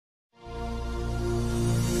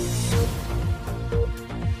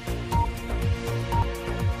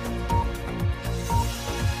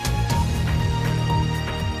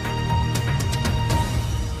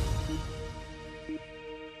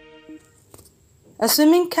A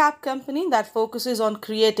swimming cap company that focuses on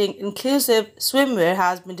creating inclusive swimwear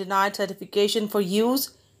has been denied certification for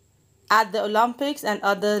use at the Olympics and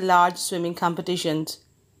other large swimming competitions.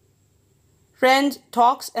 Friends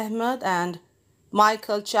Toks, Ahmed and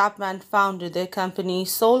Michael Chapman founded their company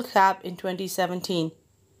Soul Cap in 2017.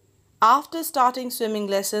 After starting swimming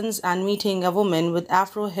lessons and meeting a woman with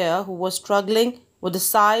Afro hair who was struggling with the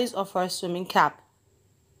size of her swimming cap.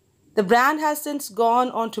 The brand has since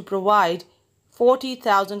gone on to provide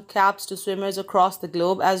 40,000 caps to swimmers across the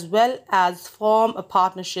globe, as well as form a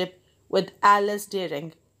partnership with Alice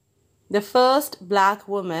Deering, the first black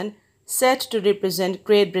woman set to represent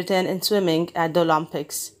Great Britain in swimming at the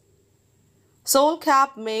Olympics. Soul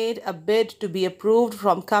Cap made a bid to be approved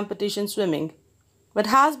from competition swimming, but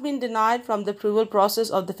has been denied from the approval process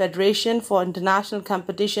of the Federation for International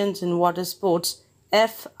Competitions in Water Sports,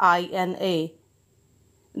 FINA.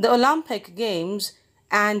 The Olympic Games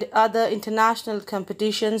and other international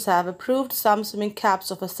competitions have approved some swimming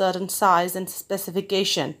caps of a certain size and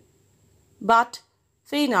specification, but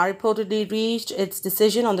FINA reportedly reached its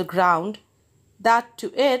decision on the ground that,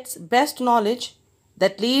 to its best knowledge,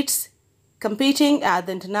 that athletes competing at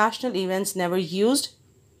the international events never used,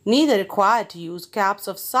 neither required to use caps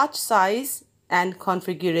of such size and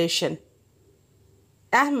configuration.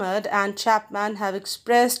 Ahmed and Chapman have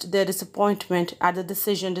expressed their disappointment at the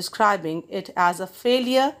decision, describing it as a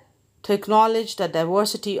failure to acknowledge the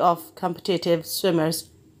diversity of competitive swimmers.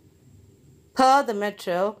 Per the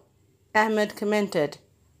Metro, Ahmed commented,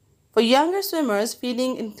 "For younger swimmers,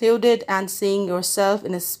 feeling included and seeing yourself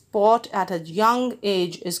in a sport at a young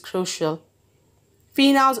age is crucial.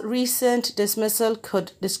 FINA's recent dismissal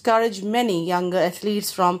could discourage many younger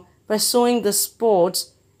athletes from pursuing the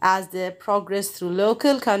sports as they progress through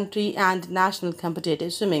local, country, and national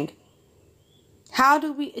competitive swimming. How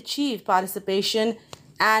do we achieve participation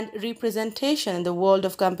and representation in the world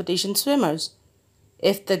of competition swimmers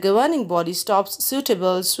if the governing body stops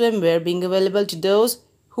suitable swimwear being available to those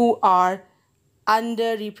who are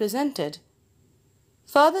underrepresented?"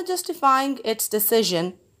 Further justifying its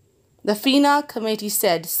decision, the FINA committee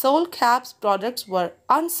said Soul Cap's products were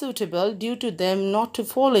unsuitable due to them not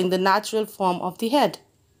following the natural form of the head.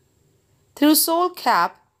 Through Soul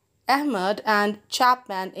Cap, Ahmed and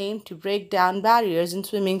Chapman aim to break down barriers in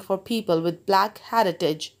swimming for people with black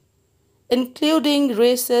heritage, including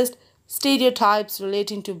racist stereotypes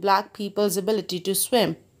relating to black people's ability to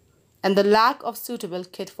swim and the lack of suitable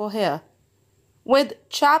kit for hair, with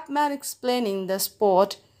Chapman explaining the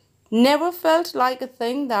sport never felt like a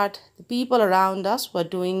thing that the people around us were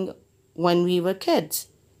doing when we were kids.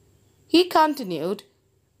 He continued,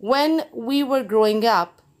 "When we were growing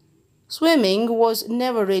up, swimming was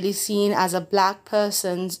never really seen as a black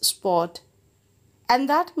person's sport, and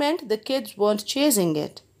that meant the kids weren't chasing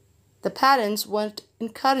it, the parents weren't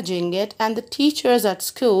encouraging it, and the teachers at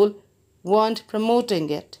school weren't promoting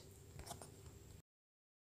it.